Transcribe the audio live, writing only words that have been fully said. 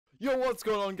Yo, what's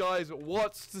going on, guys?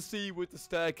 What's to see with the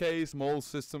staircase, mole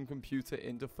system, computer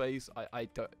interface? I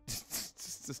don't...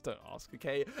 just don't ask,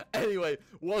 okay? Anyway,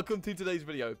 welcome to today's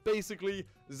video. Basically,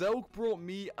 Zelk brought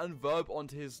me and Verb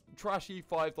onto his trashy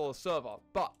 $5 server,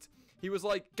 but he was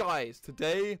like, guys,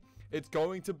 today it's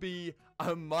going to be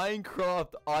a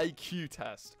Minecraft IQ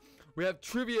test. We have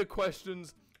trivia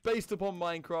questions based upon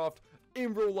Minecraft,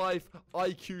 in real life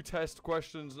IQ test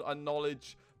questions and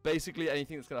knowledge. Basically,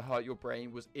 anything that's going to hurt your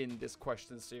brain was in this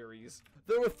question series.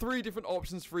 There were 3 different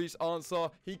options for each answer.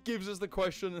 He gives us the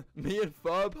question. Me and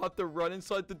Verb have to run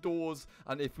inside the doors.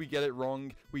 And if we get it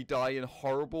wrong, we die in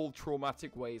horrible,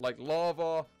 traumatic ways. Like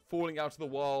lava, falling out of the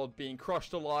world, being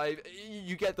crushed alive.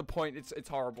 You get the point. It's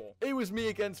horrible. It was me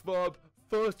against Verb.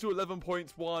 First to 11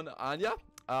 points won. And yeah.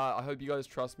 I hope you guys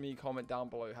trust me. Comment down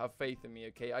below. Have faith in me,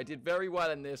 okay? I did very well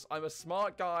in this. I'm a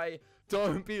smart guy.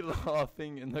 Don't be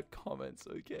laughing in the comments,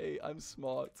 okay? I'm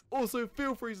smart. Also,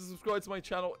 feel free to subscribe to my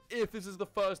channel. If this is the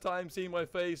first time seeing my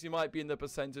face, you might be in the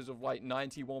percentage of like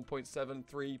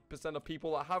 91.73% of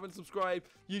people that haven't subscribed.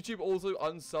 YouTube also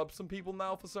unsubs some people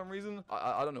now for some reason.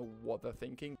 I don't know what they're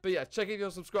thinking. But yeah, check if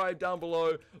you're subscribed down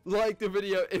below. Like the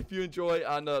video if you enjoy.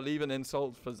 And leave an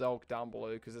insult for Zelk down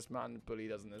below because this man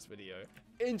bullied us in this video.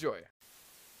 Enjoy.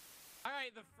 All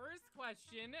right, the first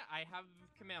question, I have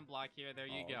command block here. There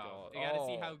you go. God. You gotta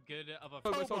see how good of a...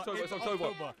 It's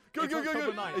October. Go.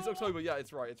 It's October. Yeah,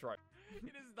 it's right. It's right. It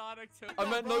is not October. I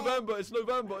meant November. It's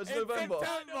November. It's November.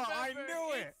 November. I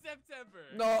knew it. It's September.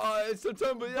 No, it's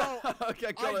September. Yeah. No, Okay,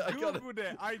 I got it. I googled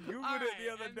it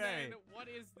the other day. Then what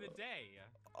is the day?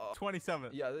 27th.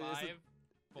 Yeah, 5,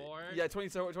 4. Yeah,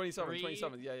 27. 3, Yeah.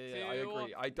 I 2,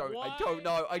 agree. I don't know.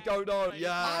 1.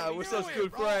 Yeah, we're such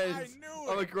good friends. I knew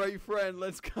I'm a it. great friend.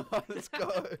 Let's go. Let's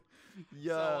go.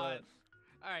 Yeah. So,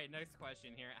 all right, next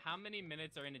question here. How many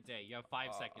minutes are in a day? You have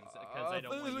 5 seconds because I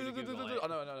don't want you to Google it. Oh,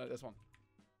 no, this one.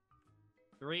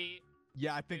 3.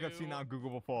 Yeah, I think 2, I've seen that on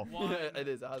Google before. 1. Yeah, it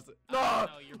is. It has to. No,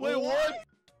 No! you're Wait, wrong. what?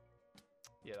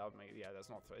 Yeah, that would make it. Yeah, that's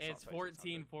not. It's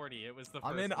 1440. It was the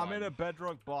first I'm in a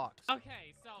bedrock box.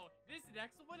 Okay, so this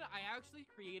next one I actually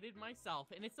created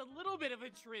myself, and it's a little bit of a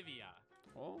trivia.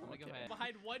 Oh, Go okay. ahead.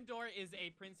 Behind one door is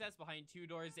a princess. Behind 2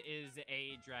 doors is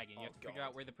a dragon. You have to figure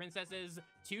out where the princess is.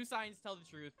 2 signs tell the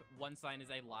truth. 1 sign is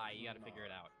a lie. You got to figure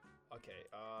it out. Okay.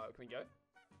 Can we go?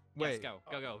 Wait. Yes,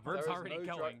 go. Verb's already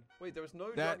going. Wait, there was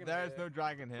no dragon. There is here. no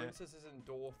dragon here. Princess is in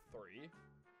door 3.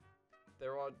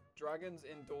 There are dragons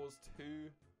in doors 2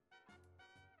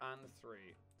 and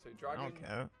 3. So dragon,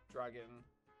 dragon.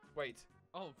 Wait.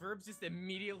 Oh, Verb's just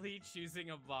immediately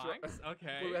choosing a box.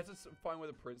 Okay. Wait, we have to find where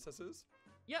the princess is.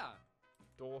 Yeah.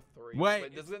 Door 3.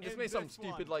 Wait, this may be some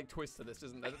stupid like twist to this,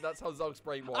 isn't it? That's how Zelk's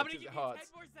brain works. I'm gonna It give you hurts.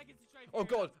 10 more seconds to try. Oh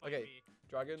god. Okay.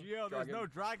 Dragon. Gio, there's no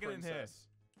dragon in here.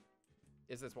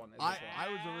 Is this one? I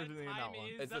was originally in that one.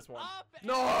 Is this one?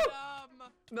 No!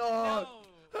 No!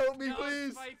 Help me, no,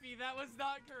 please! Spifey, that was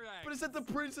not correct. But it said the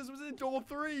princess was in door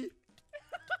 3.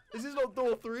 Is this not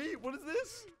door 3? What is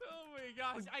this? Oh my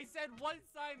gosh! I said 1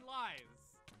 sign lies.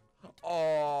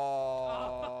 Oh.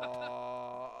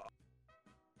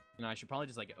 You know, I should probably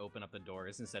just like open up the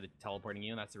doors instead of teleporting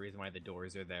you. That's the reason why the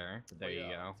doors are there. But there you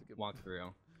go. Walk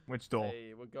through. Which door?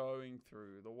 Hey, we're going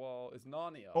through the wall. It's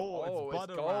Narnia. Oh, it's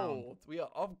gold. round. We are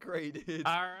upgraded.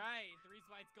 All right. The reason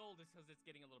why it's gold is because it's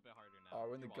getting a little bit harder now. Oh,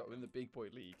 we're in the big boy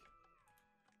league.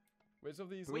 Which of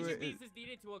these? Which of these is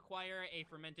needed to acquire a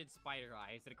fermented spider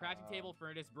eye? Is it a crafting table,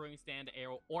 furnace, brewing stand,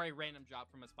 arrow, or a random drop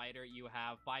from a spider? You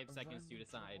have 5 seconds to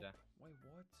decide. Wait,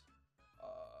 what?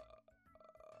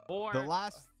 4. The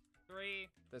last. 3.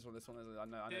 This one. I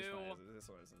know this one. This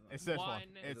one. It's this one.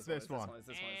 It's this one.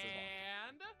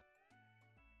 And.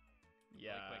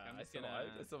 Yeah. Quick, I'm just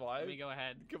gonna survive. Let me go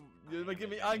ahead. You're making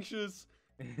me anxious.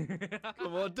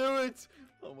 Come on, do it.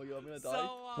 Oh my god, I'm gonna die.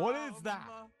 So, what is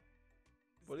that?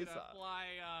 What is that? Apply,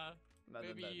 No.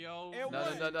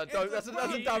 Don't. That's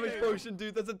a damage potion,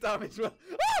 dude. That's a damage one.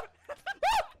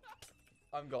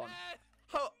 I'm gone.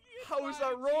 How is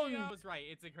that wrong? I was right.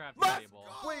 It's a crafting table.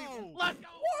 Wait. Let's go.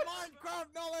 What?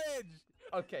 Minecraft knowledge.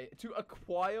 Okay, to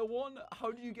acquire one,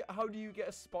 how do you get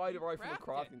a spider eye from a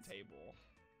crafting table?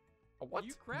 A what?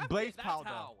 You craft Blaze it. That's powder.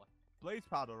 how. Blaze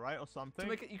powder, right, or something? To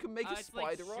make it, you can make a It's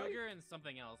spider like eye. sugar and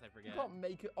something else. I forget. You can't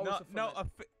make it. Oh, No,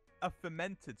 a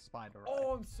fermented spider.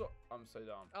 Oh, I'm so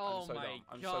dumb. Oh I'm so my dumb.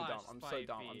 I'm gosh, so dumb. I'm so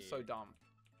dumb. I'm so dumb.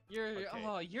 You're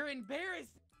Okay. you're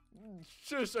embarrassed.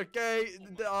 Shush, okay.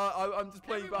 I'm just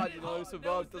playing bad, you know. So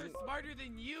Verb doesn't. Smarter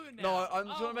than you now. No, I'm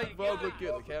trying to make Verb look good,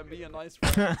 okay? I'm being a nice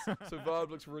friend. So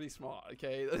Verb looks really smart,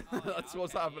 okay? That's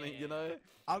what's happening, you know.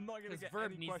 I'm not gonna get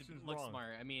Verb any needs questions to look wrong.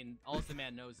 smart. I mean, all the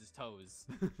man knows is toes.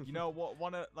 You know what?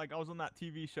 Like I was on that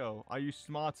TV show. Are you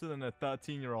smarter than a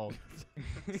 13-year-old?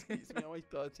 Excuse me, am I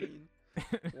 13?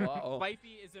 Wow.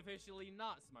 Spifey is officially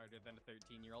not smarter than a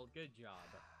 13-year-old. Good job.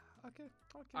 Okay.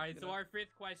 All right, so our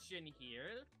fifth question here.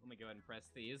 Let me go ahead and press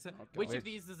these. Okay. Which of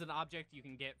these is an object you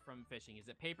can get from fishing? Is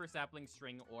it paper, sapling,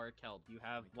 string, or kelp? You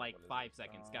have like 5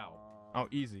 seconds. Go. Oh,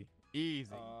 easy.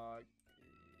 Easy.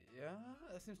 Yeah,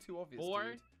 that seems too obvious. 4,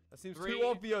 dude. That seems 3, too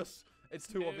obvious. It's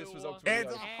too obvious for Zog to It's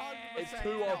know. 100%. It's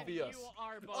too obvious. You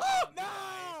are both Oh, on the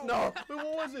right. No, wait,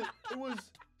 what was it? It was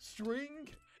string.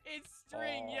 It's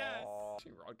string, yes.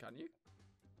 String rod, can you?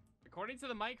 According to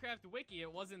the Minecraft wiki,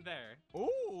 it wasn't there.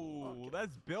 Ooh, Okay.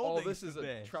 that's building. Oh, this is a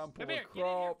fish. trample Come here, of get in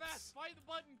here crops. fast. Find the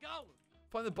button, go.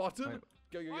 Find the button. Wait.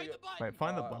 Go, go, go, Find go. the button. Wait,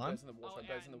 find the I'm button. in the water.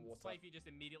 I'm in the and water. Spifey just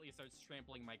immediately starts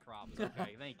trampling my crops.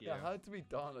 Okay, thank you. Yeah, how to be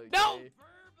done? Okay. No, Verb.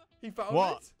 He found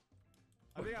What? it.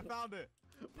 I think I found it.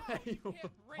 No, you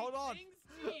can't break Hold on. things.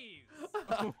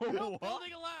 Jeez. No What?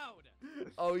 building allowed.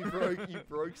 Oh, you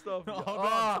broke stuff. Hold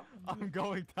Ah, on. I'm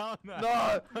going down there.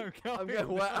 no, I'm I'm getting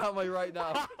wet. How am I right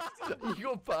now? You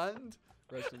got banned.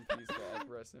 Rest in peace, Bob.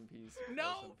 Rest in peace. No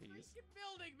Rest in peace. freaking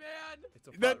building, man. It's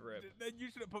a Then, fat rip. then you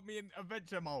should have put me in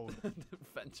adventure mode.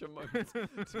 Adventure mode.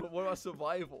 So what about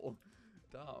survival?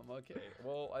 Damn. Okay.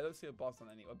 Well, I don't see a button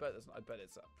anywhere. I bet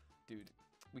it's up, dude.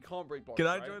 We can't break blocks. Can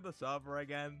I right? join the server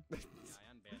again? Yeah,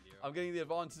 I unbanned you. I'm getting the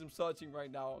advantage. I'm searching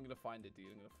right now. I'm gonna find it, dude.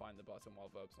 I'm gonna find the button while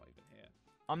Verb's not even here.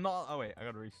 I'm not. Oh wait, I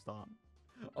gotta restart.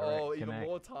 Oh, Direct even connect.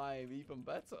 more time, even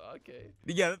better. Okay.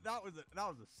 Yeah, that was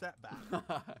a setback.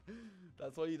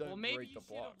 That's why you don't Well, maybe break you the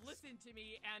should have blocks. listened to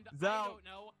me and I Zal, don't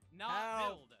know, not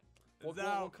help. build.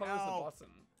 What color Help. is the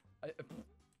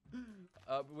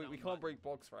button? We can't break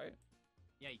blocks, right?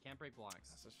 Yeah, you can't break blocks.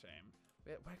 That's a shame.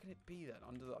 Where can it be then?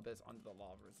 I bet it's under the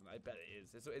lava, isn't it? I bet it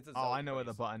is. It's a Oh, Zelda I know where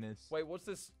the place. button is. Wait, what's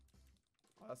this?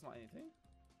 Oh, that's not anything.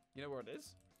 You know where it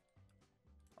is?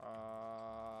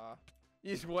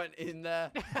 You just went in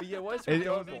there. But yeah, where's It the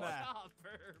was block? in there. Stop,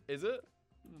 Verb. Is it?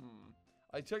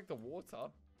 I checked the water.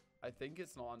 I think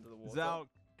it's not under the water. Zal,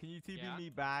 can you TP Yeah? me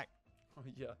back? Oh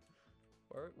yeah.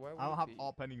 Where I don't would have it be?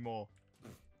 op anymore.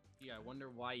 Yeah, I wonder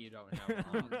why you don't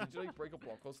have Did you like break a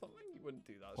block or something? You wouldn't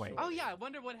do that. Wait. surely. Oh yeah, I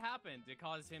wonder what happened to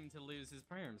cause him to lose his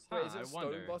perms. Wait, Huh, is it I a stone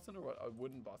wonder. button or a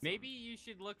wooden button? Maybe you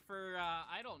should look for,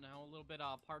 I don't know, a little bit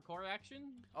of parkour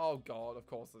action. Oh god, of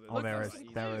course it is. Oh, there That's is,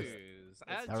 easy. there is. Clues.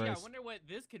 There Gee, I is. wonder what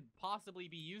this could possibly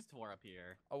be used for up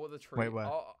here. Oh, what the tree? Wait, where?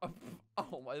 Oh,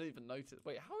 I didn't even notice.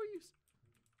 Wait, how are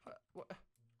you?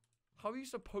 How are you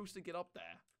supposed to get up there?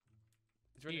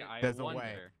 Is there Gee, any- I There's a wonder.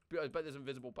 way. I bet there's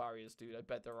invisible barriers, dude. I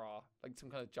bet there are. Like some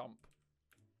kind of jump.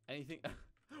 Anything?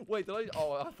 Wait, did I?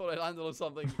 Oh, I thought I landed on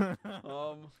something.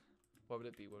 Where would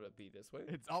it be? Would it be this way?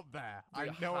 It's up there. Dude,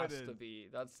 I know it has is. to be.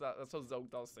 That's how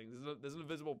Zog does things. There's an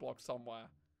invisible block somewhere.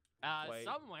 Wait.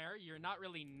 Somewhere, you're not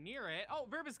really near it. Oh,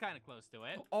 Verb is kind of close to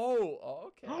it. Oh,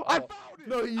 okay. I Oh. found it!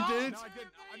 No, you Oh, did. No, I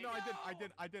didn't. There No, I you didn't. go. I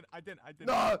didn't. I didn't.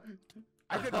 No.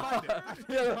 I didn't find it. I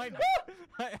Yeah. didn't find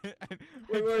it.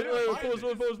 Wait. Pause.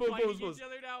 Fighting each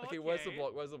other now, Okay, where's the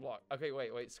block? Where's the block? Okay,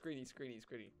 wait. Screeny.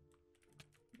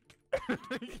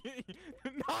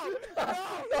 No!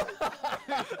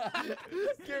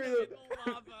 Give me In the. the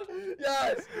lava.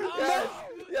 Yes. Oh,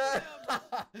 Yes.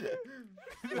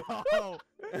 No!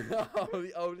 Oh,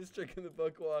 the oldest trick in the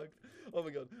book worked. Oh my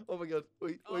god.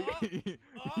 Wait. Oh.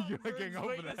 You're Verb's getting over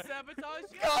waiting there. to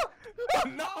sabotage you. Ah!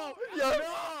 No! Yes.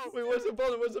 No! Wait, where's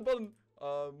the button?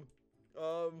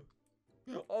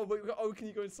 Oh wait. Oh, can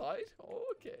you go inside? Oh,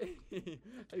 okay.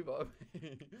 Hey, Bob.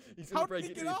 He's gonna How break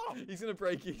did it. he get off? He's gonna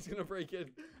break it.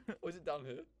 Oh, is it down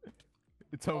here?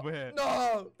 It's over here.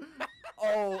 No!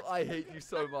 Oh, I hate you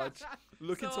so much.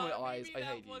 Look So, into my eyes. maybe I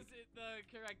hate that you. wasn't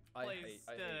the correct I place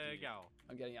hate to you. go.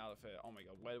 I'm getting out of here. Oh my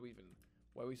god. Where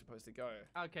are we supposed to go?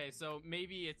 Okay, so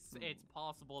maybe it's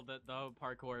possible that the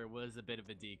parkour was a bit of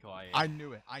a decoy. I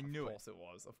knew it. Of course it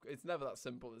was. It's never that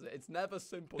simple, is it? It's never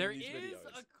simple There in these is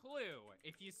videos. a clue.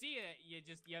 If you see it,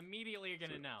 you immediately are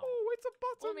gonna know. Oh, it's a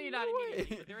Well, button. maybe no not way.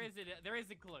 immediately, but there is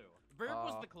a clue. Verb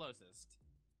was the closest.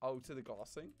 Oh, to the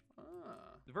glassing?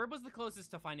 Ah. The Verb was the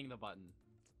closest to finding the button.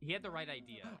 He had the right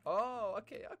idea. Oh,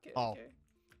 okay. Oh.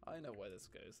 I know where this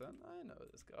goes then.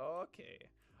 Okay.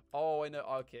 Oh, I know.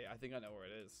 Okay, I think I know where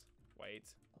it is.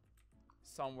 Wait.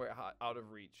 Somewhere out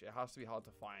of reach. It has to be hard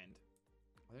to find.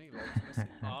 I think Log's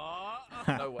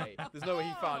missing. No way. There's no way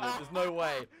he found it. There's no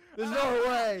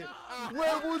way.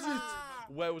 Where was it?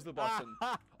 Where was the button?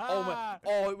 Oh my!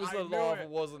 Oh, it was the lava,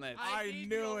 wasn't it? I gave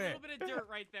knew you a it. little bit of dirt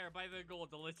right there by the goal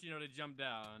to let you know to jump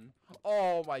down.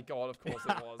 Oh my God! Of course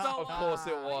it was. So, Of course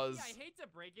it was. I hate to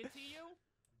break it to you,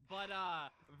 but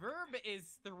Verb is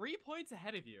 3 points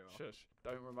ahead of you. Shush!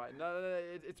 Don't remind. No.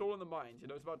 It's all in the mind. You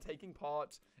know, it's about taking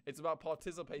part. It's about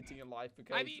participating in life.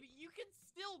 Okay. I mean, you can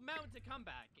still mount a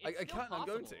comeback. I It's can't. still I'm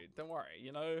going to. possible. Don't worry.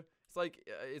 You know, it's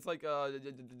like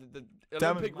the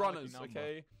Olympic runners. number.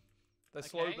 Okay. They're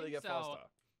slow, but they get so faster.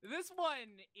 This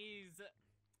one is.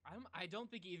 I don't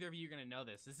think either of you are gonna know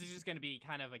this. This is just gonna be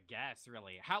kind of a guess,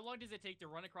 really. How long does it take to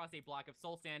run across a block of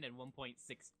soul sand in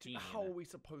 1.16? How are we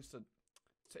supposed to?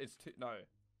 It's two. No.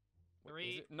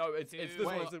 Three, No, it's this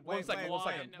one. Wait, It's one second. One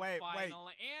second. Wait. Final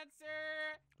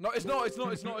answer. No, it's not. It's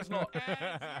not. It's not. It's not. And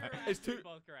you're It's actually two-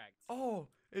 both correct. Oh,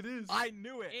 it is. I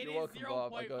knew it. It You're is welcome,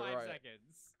 Bob. I 0.5 got it right.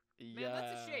 seconds. Yeah. Man,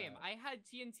 that's a shame. I had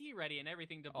TNT ready and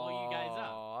everything to blow you guys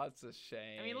up. Oh, that's a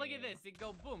shame. I mean, look at this. It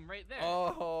go boom right there.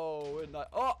 Oh, we're not.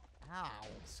 Oh, Ow.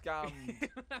 scam.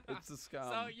 It's a scam.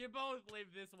 So you both live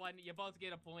this one. You both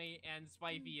get a point, and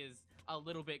Spifey is a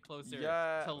little bit closer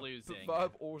yeah, to losing. The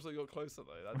verb also got closer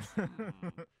though.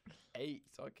 That's 8.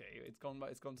 Okay, it's gone.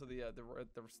 It's gone to the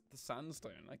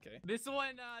sandstone. Okay. This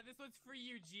one's for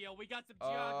you, Gio. We got some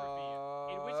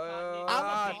geography. In which continent is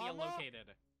Ah. Albania located?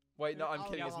 Wait, no, I'm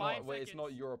kidding. Yeah, It's 5 not. Wait, it's not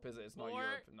seconds. Europe, is it? It's not Four.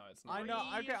 Europe. No, it's not. I know.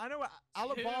 Three, Okay, I know.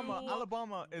 Alabama. two,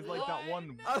 Alabama is like that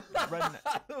one one.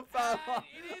 redneck. Alabama.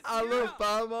 It is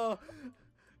Alabama.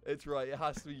 It's right. It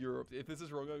has to be Europe. If this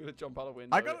is wrong, I'm gonna jump out a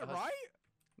window. I got it has- right.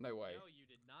 No way. No, you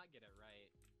did not get it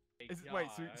right.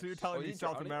 Wait, so you're Gosh. telling Oh, me you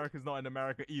South drowning? America's not in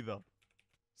America either?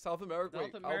 South America.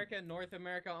 South wait, America, North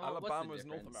America. Oh, what's the Alabama's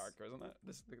North difference? America, isn't it?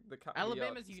 This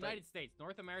Alabama's the state. United States.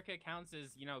 North America counts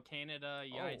as, Canada,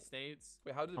 United Oh. States.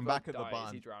 Wait, how did I'm Verb back at the die?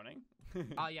 Is he barn. drowning?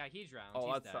 Oh, yeah, he drowned. Oh,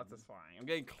 He's that's dead. satisfying. I'm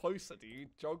getting closer, dude.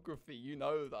 Geography, you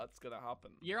know that's gonna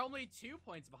happen. You're only 2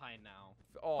 points behind now.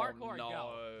 Oh Parkour, no.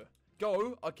 go.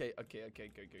 Go. Okay. Go.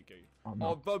 Oh, Oh,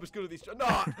 no. Verb is good at these jumps.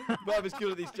 No, Verb is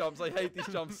good at these jumps. I hate these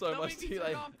jumps so Nobody much, needs dude.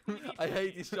 to knock. You need I to hate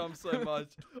eat. these jumps so much.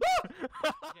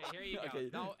 Okay, here you go. Okay.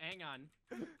 No, hang on.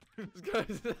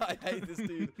 I hate this,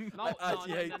 dude. No, I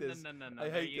actually hate no, this. no. I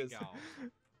There hate you this. go.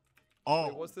 Oh,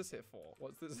 Wait, what's this here for?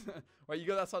 What's this? Wait, you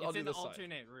go that side. It's I'll do an this side.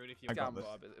 alternate route if you I got Scam,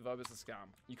 this. Verb is a scam.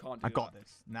 You can't do I got that.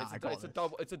 this. Nah, It's I a, got it's this. a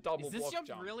double. It's a double Is this block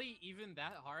jump really even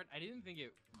that hard? I didn't think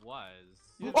it was.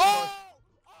 Yeah. Oh!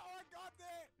 I got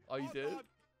it! Oh, you did? God.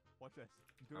 Watch this.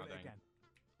 I'm doing Oh, it dang. again.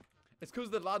 It's because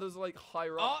the ladder's like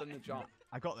higher up than the jump.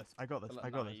 I got this. I got this. I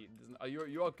No, got this.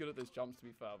 you are good at those jumps, to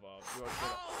be fair, Verb. You are good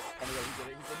at. Oh, Oh my god, he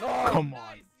did it. He did Oh, no! come on.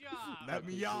 nice job. Let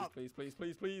me Please,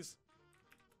 up. Please.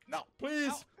 No. Please.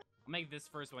 Ow. I'll make this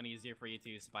first one easier for you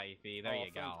too, Spifey. There Oh,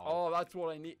 you go. thank- Oh, that's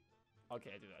what I need. Okay,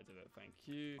 I did it. Thank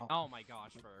you. Oh. Oh my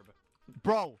gosh, Verb.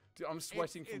 Bro. Dude, I'm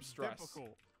sweating from it's stress.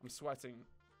 difficult. I'm sweating.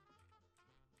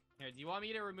 Here, do you want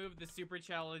me to remove the super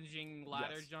challenging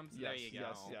ladder Yes, jumps? yes, there you go.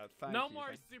 Yes, yeah, thank No you, more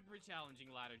thank- super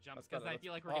challenging ladder jumps That's because better, I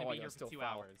feel like we're oh gonna my be God, here still for 2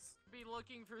 foul. hours. Be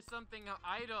looking for something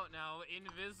I don't know,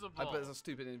 invisible. I bet there's a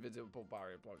stupid invisible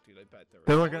barrier block, dude. I bet there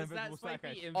There's is. like How an is that invisible Spifey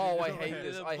staircase. Oh, I invisible? hate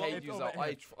this. I hate It's you, over Zal.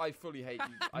 here. I fully hate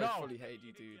you. I No. fully hate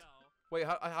you, There dude. go. Wait,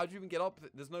 how'd you even get up?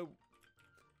 There's no.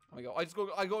 Oh my god,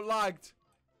 I got lagged.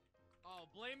 Oh,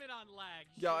 blame it on lag.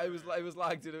 Yeah, sure. it was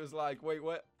lag, dude. It was lag. Wait,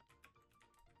 what?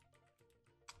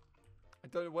 I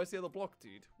don't know. Where's the other block,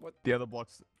 dude? What? The other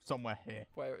block's somewhere here.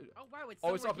 Where? Oh wow, it's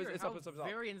Oh, it's somewhere up, here. it's How up, it's up.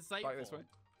 Very insightful. Back this way.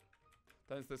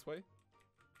 Then it's this way.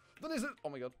 Then is it? Oh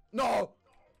my god. No!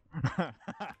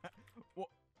 What?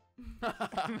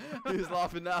 He's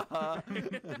laughing now.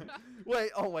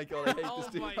 Wait, oh my god, I hate Oh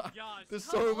this dude. my gosh. There's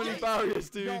come so many on. barriers,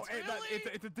 dude. No, Really?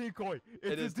 it's a decoy.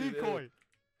 It It's is, a dude, it is. decoy.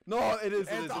 No, it is.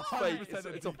 It's It's 100% fake. It's a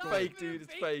a decoy. fake, Not dude. even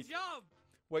It's a fake. Jump.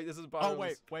 Wait, this is barriers.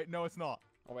 Oh wait, no, it's not.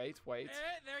 Oh, wait. There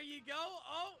you go.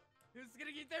 Oh, who's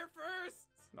gonna get there first?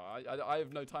 No, I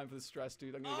have no time for this stress,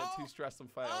 dude. I'm gonna get too stressed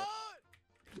and fail. Oh,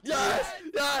 Yes!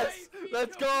 Yes! Spifey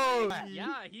Let's go! complete.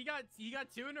 Yeah, he got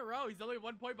 2 in a row. He's only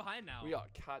 1 point behind now. We are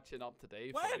catching up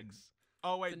today, When? folks.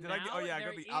 Oh wait, So did I get? Oh now yeah, I there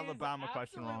got the is Alabama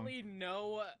question wrong. absolutely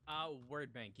no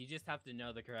word bank. You just have to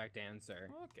know the correct answer.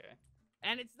 Okay.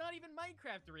 And it's not even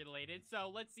Minecraft related,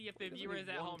 so let's see if the There's only viewers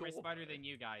at one home are door smarter there. than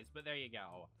you guys. But there you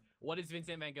go. What is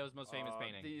Vincent van Gogh's most famous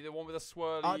painting? The one with the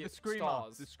swirly The screamer.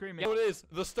 stars. The screamer. Yeah, it is.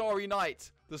 The Starry Night.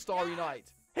 The Starry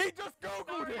Night. He just googled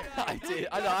Sorry, it. I did.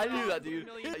 I knew that, dude.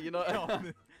 You know.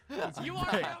 No, You are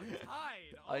fake. outside.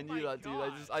 Oh I knew my that, dude.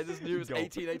 gosh. I just knew it was Go.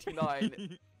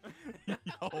 1889.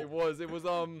 It was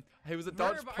a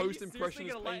Dutch Verb, are you seriously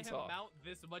post-impressionist gonna let painter. him mount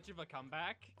this much of a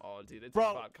comeback? Oh, dude, it's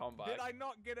Bro, a bad comeback. Did I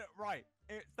not get it right?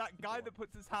 It's that guy that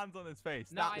puts his hands on his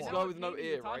face. No, that I one. know guy what with no painting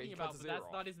ear, you're right? talking He about, cuts his but ear that's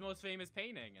off. not his most famous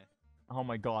painting. Oh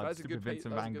my god, That's a stupid good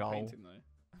Vincent Van Gogh. painting,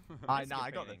 though. I That's a nah, good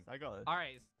I got this. painting. I got this. All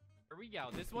right, here we go.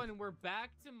 This one, we're back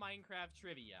to Minecraft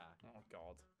trivia. Oh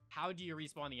god. How do you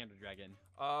respawn the Ender Dragon?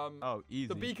 Oh, easy.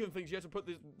 The beacon things, you have to put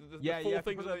the Yeah, you four have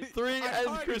to things, put the- 3 I end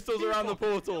heard crystals it, around the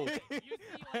people. portal. Use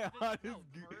the, I no, heard Verb,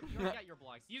 it's you already got your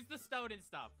blocks. Use the stone and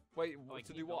stuff. Wait, Oh, wait, to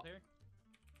can do you build what? here?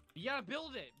 You gotta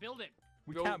build it. Build it.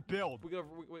 We Build- can't build.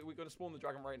 We're gonna spawn the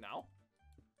dragon right now.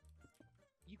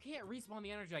 You can't respawn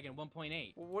the Ender Dragon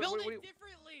 1.8. What- Build what- it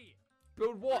differently.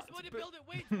 Build what? First one to build it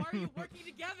wins. Why are you working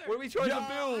together? What are we trying Yeah, to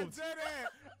build? I did it!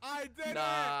 I did it!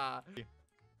 Nah.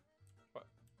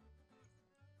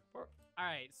 All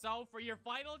right, so for your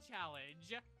final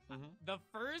challenge, Mhm. the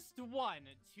first one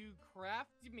to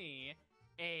craft me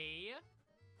a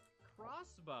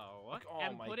crossbow Oh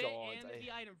and my put God, it in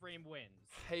the item frame wins.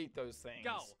 Hate those things.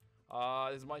 Go.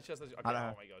 This is my chest. Okay, How do-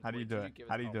 oh my god. how do you Wait, do did it? give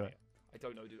How us- do you oh do my it? God. I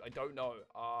don't know, dude. I don't know.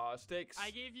 Sticks. I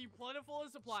gave you plentiful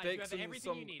of supplies. Sticks You have and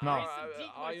everything you some- need. No. There is some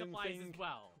decoy iron supplies thing. as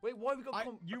well. Wait, why we got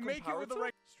You a make it with the comparator?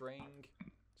 right- String.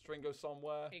 String goes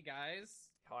somewhere. Hey guys,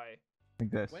 Hi. Like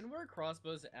this. when were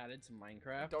crossbows added to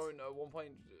Minecraft? Don't know.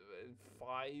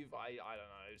 1.5. I don't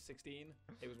know. 16.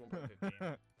 It was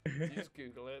 1.15. You just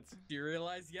Google it. Do you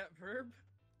realize yet, Verb?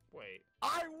 Wait.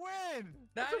 I win!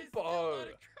 That a is still bow. not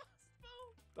a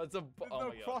crossbow. That's a. There's Oh no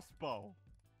my god. crossbow.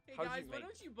 Hey How'd you guys, make-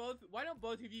 why don't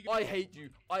both of you I hate you.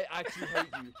 I actually hate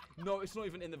you. No, it's not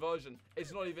even in the version.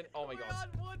 It's not even. Oh my We're god.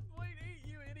 on 1.8,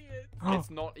 you idiot. It's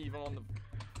not even on the.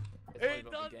 It's not It even on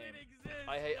the doesn't game. exist.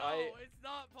 I hate- No, it's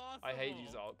not possible. I hate you,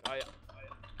 Zalk.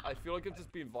 I feel like I've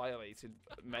just been violated,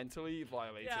 mentally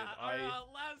violated. Yeah, our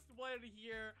last one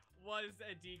here was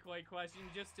a decoy question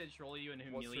just to troll you and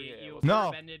What's humiliate here? you. What's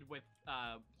No. Verb ended with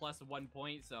plus 1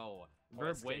 point, so Oh,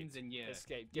 Verb escaped. wins and you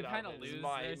Escape. you Get out kinda of it. This is lose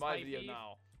my there, video Spifey.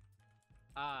 now.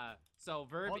 So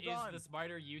Verb Hold is on. the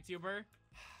smarter YouTuber.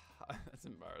 That's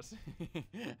embarrassing.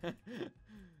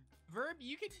 Verb,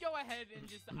 you can go ahead and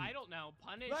just, I don't know,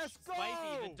 punish Let's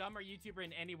Spifey, the go! dumber YouTuber,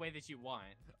 in any way that you want.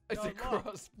 It's No, a look,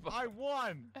 crossbow. I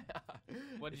won!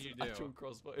 What did It's you an do? Actual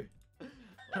crossbow.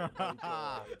 Oh my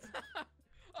god.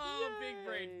 Oh, big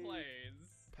brain Yay. plays.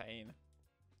 Pain.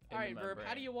 All right, Verb,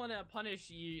 how do you want to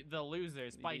punish the loser,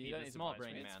 Spifey, the small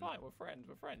brain man? It's fine. We're friends.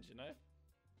 We're friends. You know.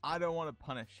 I don't want to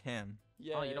punish him.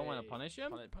 Yeah. Oh, you don't want to punish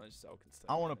him? Punish Zelk instead.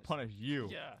 I want to punish you.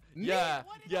 Yeah. Me? Yeah.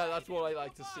 What did Yeah. I That's do? what I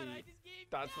like to Come on, I see. just gave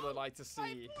That's what I you like to my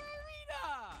see.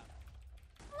 arena!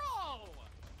 Bro!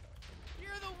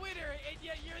 You're the winner, and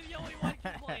yet you're the only one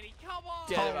complaining. Come on!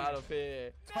 Get him out of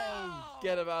here. No!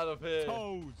 Get him out of here.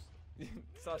 Toes!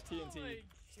 Slash Oh TNT. my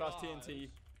Slash gosh. TNT.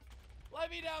 Let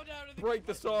me know down in the Break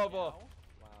the server. Wow.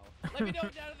 Let me know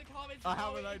down in the comments I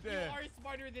have below an if idea. you are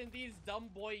smarter than these dumb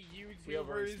boy We are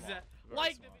very YouTubers. smart. Very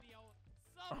Like smart. the video,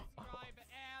 subscribe,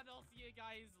 and I'll see you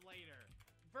guys later.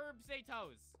 Verb, say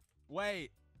toes.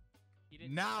 Wait, He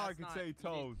didn't now I that's can not- say he didn't-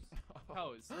 toes.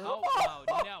 Toes. Oh,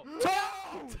 no.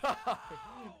 Toes!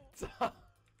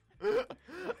 There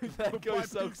goes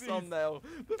Zelk's pussies. thumbnail.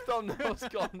 The thumbnail's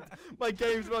gone. My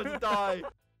game's about to die.